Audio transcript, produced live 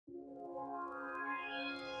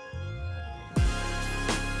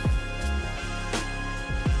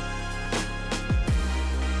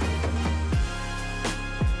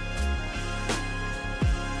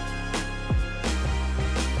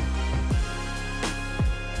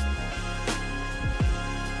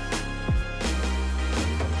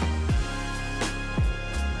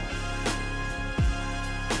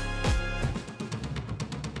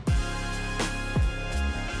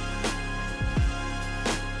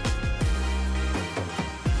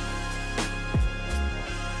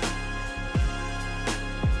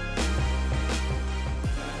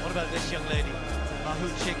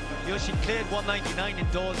You know, she cleared 199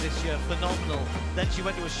 indoors this year, phenomenal. Then she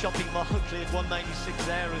went to a shopping mall, cleared 196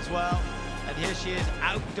 there as well. And here she is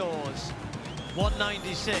outdoors,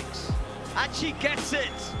 196. And she gets it.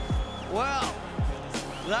 Well,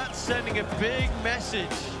 that's sending a big message.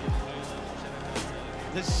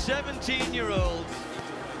 The 17-year-old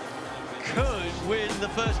could win the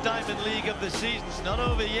first Diamond League of the season. It's not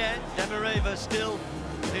over yet. Demireva still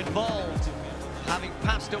involved, having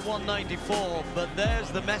passed at 194, but there's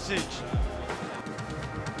the message.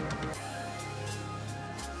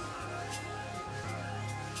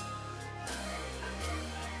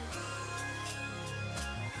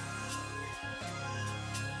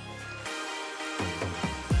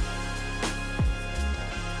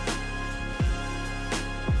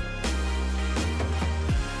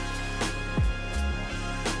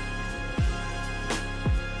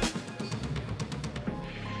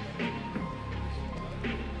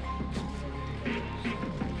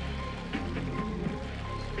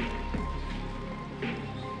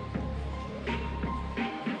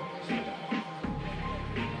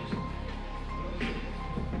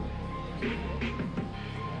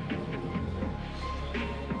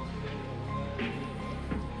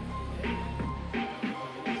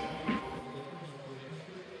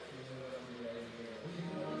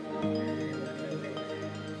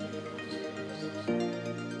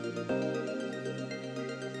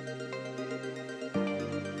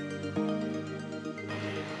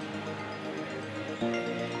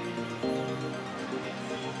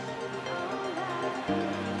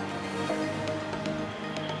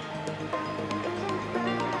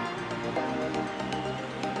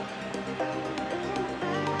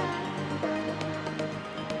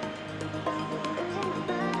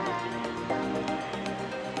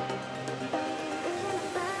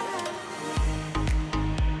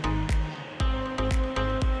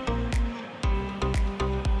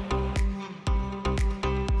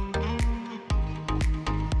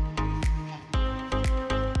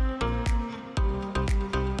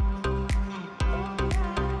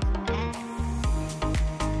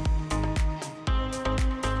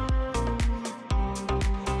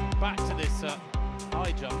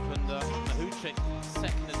 High jump, and Mahuchikh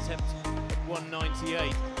second attempt at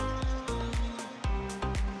 198.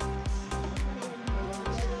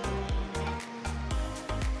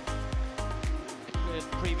 Cleared the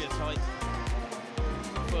previous height.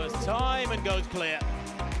 First time and goes clear.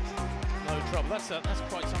 No trouble. That's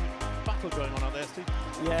quite some battle going on out there, Steve.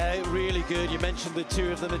 Yeah, really good. You mentioned the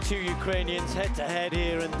two of them, the two Ukrainians head to head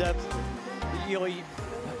here, and you know,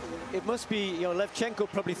 it must be, you know, Levchenko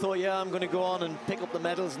probably thought, yeah, I'm going to go on and pick up the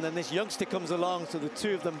medals, and then this youngster comes along, so the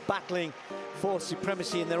two of them battling for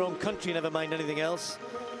supremacy in their own country, never mind anything else.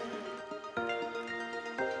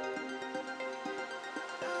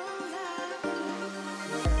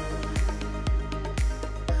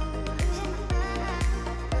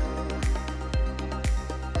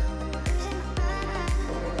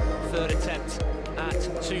 Third attempt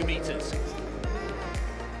at 2 meters.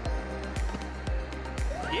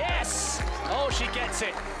 Yes! Oh, she gets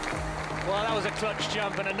it. Well, that was a clutch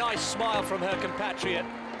jump and a nice smile from her compatriot.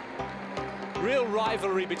 Real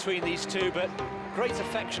rivalry between these two, but great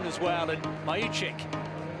affection as well. And Mahuchikh,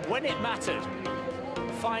 when it mattered,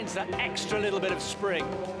 finds that extra little bit of spring.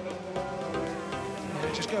 Yeah,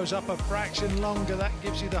 it just goes up a fraction longer. That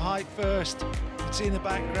gives you the height first. You can see in the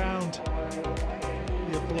background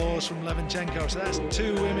the applause from Levchenko. So that's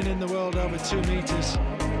 2 women in the world over 2 meters.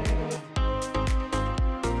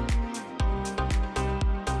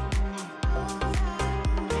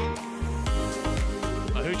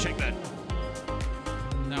 Mahuchikh then.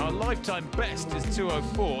 Now, a lifetime best is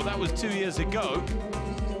 2:04. That was 2 years ago.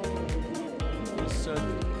 It's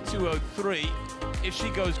 2:03. If she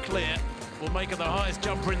goes clear, will make her the highest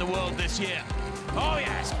jumper in the world this year. Oh,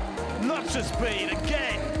 yes! Lots of speed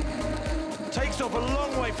again. Takes off a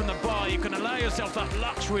long way from the bar. You can allow yourself that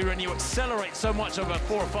luxury when you accelerate so much over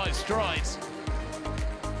 4 or 5 strides.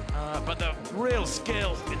 But the real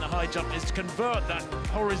skill in the high jump is to convert that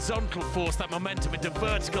horizontal force, that momentum, into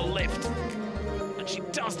vertical lift. And she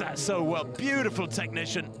does that so well. Beautiful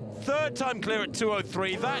technician. 3rd time clear at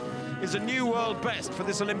 2:03. That is a new world best for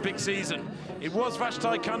this Olympic season. It was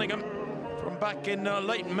Vashti Cunningham from back in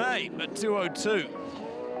late May at 2:02.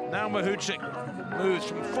 Now Mahuchikh moves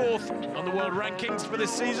from 4th on the world rankings for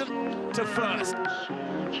this season to 1st.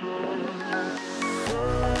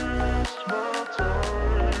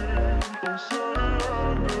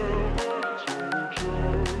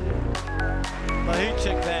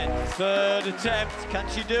 Mahuchikh then, 3rd attempt. Can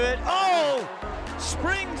she do it? Oh!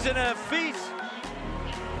 Springs in her feet.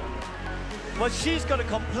 Well, she's got a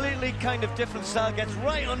completely kind of different style, gets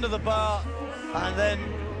right under the bar, and then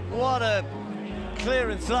what a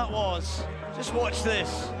clearance that was. Just watch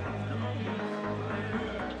this.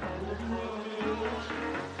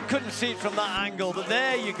 Couldn't see it from that angle, but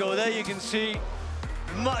there you go, there you can see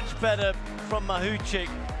much better from Mahuchikh,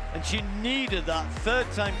 and she needed that third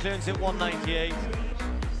time clearance at 198.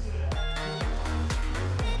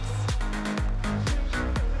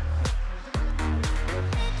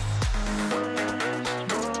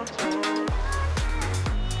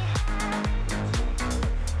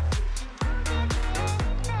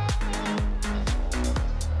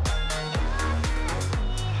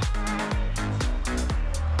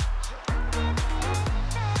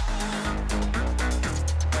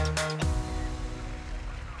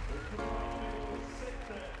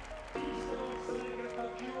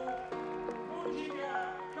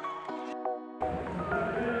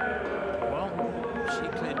 She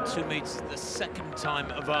cleared 2 meters the second time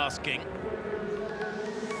of asking.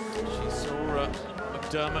 She saw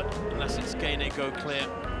McDermott, unless it's Gainey, go clear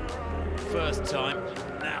first time.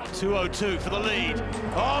 Now 2:02 for the lead.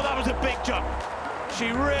 Oh, that was a big jump.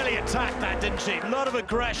 She really attacked that, didn't she? A lot of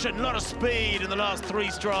aggression, a lot of speed in the last 3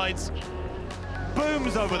 strides.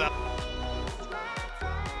 Booms over that.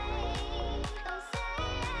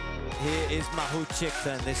 Here is Mahuchikh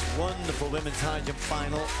then, this wonderful women's high jump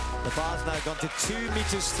final. The bar's now gone to 2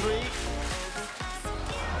 meters 3.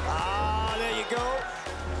 Ah, there you go.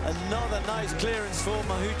 Another nice clearance for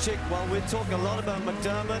Mahuchikh. Well, we're talking a lot about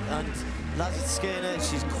McDermott and Lazitskina.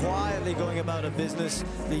 She's quietly going about her business.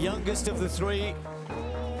 The youngest of the 3.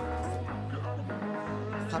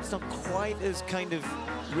 Perhaps not quite as kind of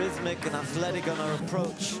rhythmic and athletic on her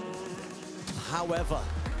approach. However,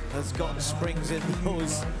 has got springs in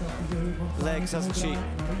those legs, hasn't she?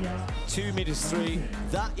 2 meters 3.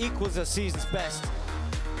 That equals her season's best.